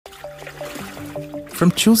From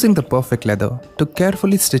choosing the perfect leather to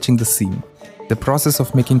carefully stitching the seam, the process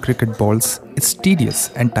of making cricket balls is tedious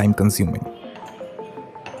and time-consuming.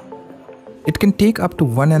 It can take up to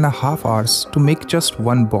 1.5 hours to make just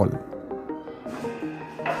one ball.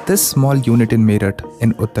 This small unit in Meerut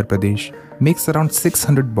in Uttar Pradesh makes around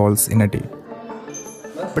 600 balls in a day.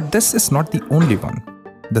 But this is not the only one.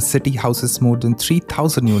 The city houses more than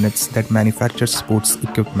 3,000 units that manufacture sports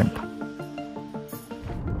equipment.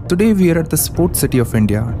 Today we are at the Sports City of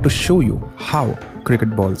India to show you how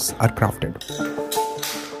cricket balls are crafted.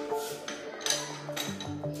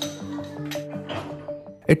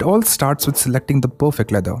 It all starts with selecting the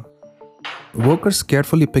perfect leather. Workers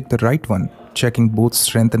carefully pick the right one, checking both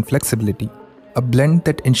strength and flexibility, a blend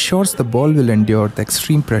that ensures the ball will endure the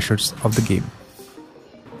extreme pressures of the game.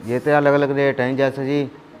 ये तो अलग-अलग rate हैं, जैसे जी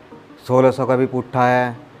 1600 का भी पुट्ठा है,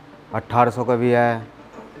 1800 का भी है,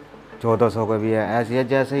 1400 का भी है। ऐसे ही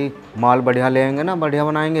जैसे ही माल बढ़िया लेंगे ना, बढ़िया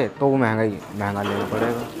बनाएंगे तो वो महंगा लेना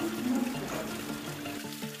पड़ेगा।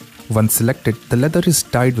 Once selected, the leather is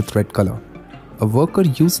dyed with red color. A worker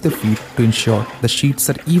used their feet to ensure the sheets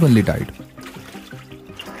are evenly dyed.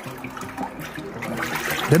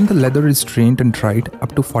 Then the leather is drained and dried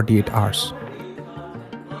up to 48 hours.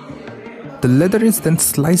 The leather is then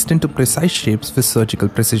sliced into precise shapes with surgical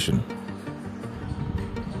precision.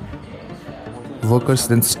 Workers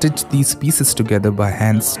then stitch these pieces together by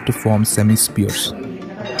hands to form semi-spears.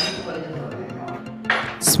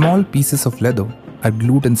 Small pieces of leather are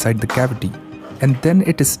glued inside the cavity, and then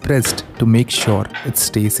it is pressed to make sure it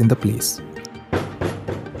stays in the place.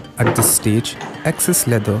 At this stage, excess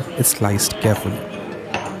leather is sliced carefully.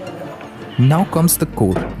 Now comes the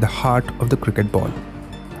core, the heart of the cricket ball.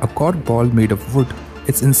 A cork ball made of wood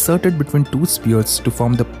is inserted between two spears to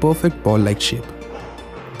form the perfect ball-like shape.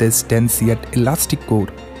 This dense yet elastic core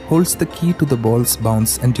holds the key to the ball's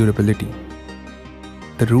bounce and durability.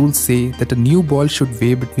 The rules say that a new ball should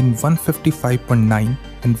weigh between 155.9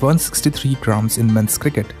 and 163 grams in men's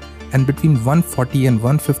cricket and between 140 and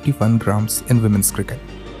 151 grams in women's cricket.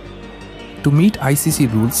 To meet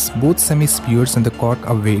ICC rules, both semi-spears and the cork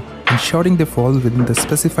are weighed, ensuring they fall within the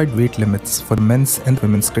specified weight limits for men's and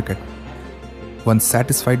women's cricket. Once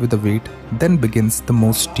satisfied with the weight, then begins the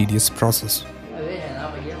most tedious process.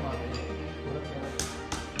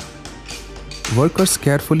 Workers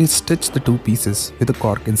carefully stitch the two pieces with the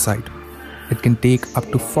cork inside. It can take up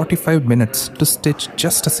to 45 minutes to stitch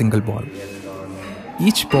just a single ball.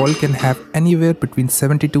 Each ball can have anywhere between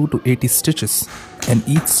 72 to 80 stitches, and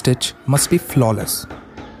each stitch must be flawless.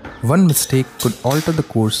 One mistake could alter the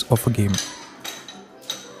course of a game.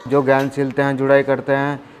 जो गेंद सिलते हैं, जुड़ाई करते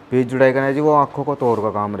हैं, peach जुड़ाई करना जी, वो आँखों को तोड़ का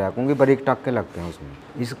काम रहा है, क्योंकि बारीक टाके लगते हैं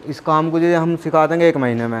उसमें। इस काम को जो हम सिखा देंगे 1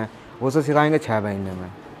 महीने में, उसे सिखाएंगे 6 महीने में।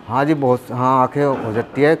 हाँ जी, बहुत आँखें हो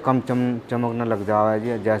जाती है, कम चमकना लग जाए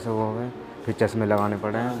जी, जैसे वो हो, फिर चश्मे लगाने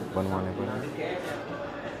पड़े हैं, बनवाने पड़े।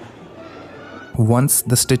 Once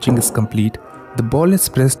the stitching is complete, the ball is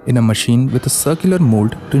pressed in a machine with a circular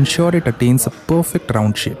mold to ensure it attains a perfect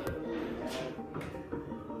round shape.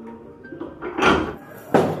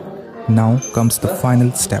 Now comes the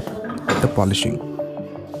final step, the polishing.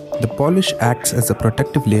 The polish acts as a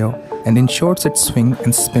protective layer and ensures its swing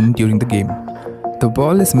and spin during the game. The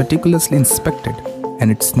ball is meticulously inspected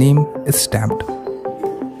and its name is stamped.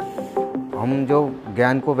 हम जो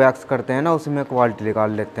गेंद को wax करते हैं ना, उसमें quality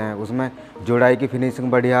निकाल लेते हैं, उसमें जुड़ाई की फिनिशिंग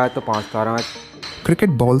बढ़िया है तो 5 तारा है।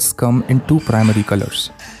 Cricket balls come in 2 primary colors,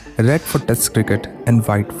 red for test cricket and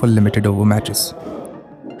white for limited over matches.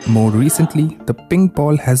 More recently, the pink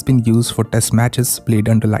ball has been used for test matches played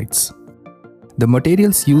under lights. The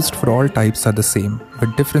materials used for all types are the same,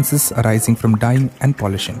 with differences arising from dyeing and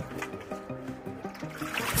polishing.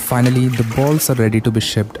 Finally, the balls are ready to be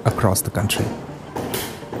shipped across the country.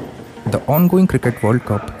 The ongoing Cricket World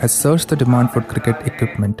Cup has surged the demand for cricket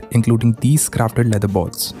equipment, including these crafted leather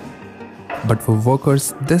balls. But for workers,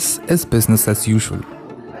 this is business as usual.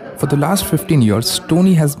 For the last 15 years,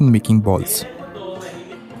 Tony has been making balls.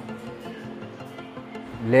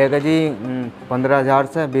 लेगा जी 15,000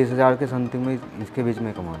 से 20,000 के something में, इसके बीच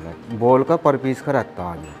में कमा रहा है। Ball का पर पीस का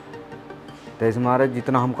रहता है, तो इसमें हमारे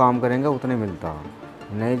जितना हम काम करेंगे उतने मिलता है।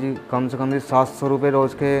 नहीं जी, कम से कम 700 रुपये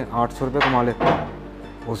रोज़ के 800 रुपये कमा लेते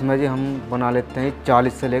हैं। उसमें जी हम बना लेते हैं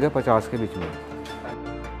 40 से लेकर 50 के बीच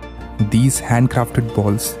में। These handcrafted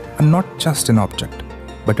balls are not just an object,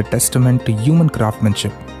 but a testament to human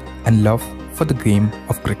craftsmanship and love for the game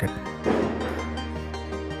of cricket.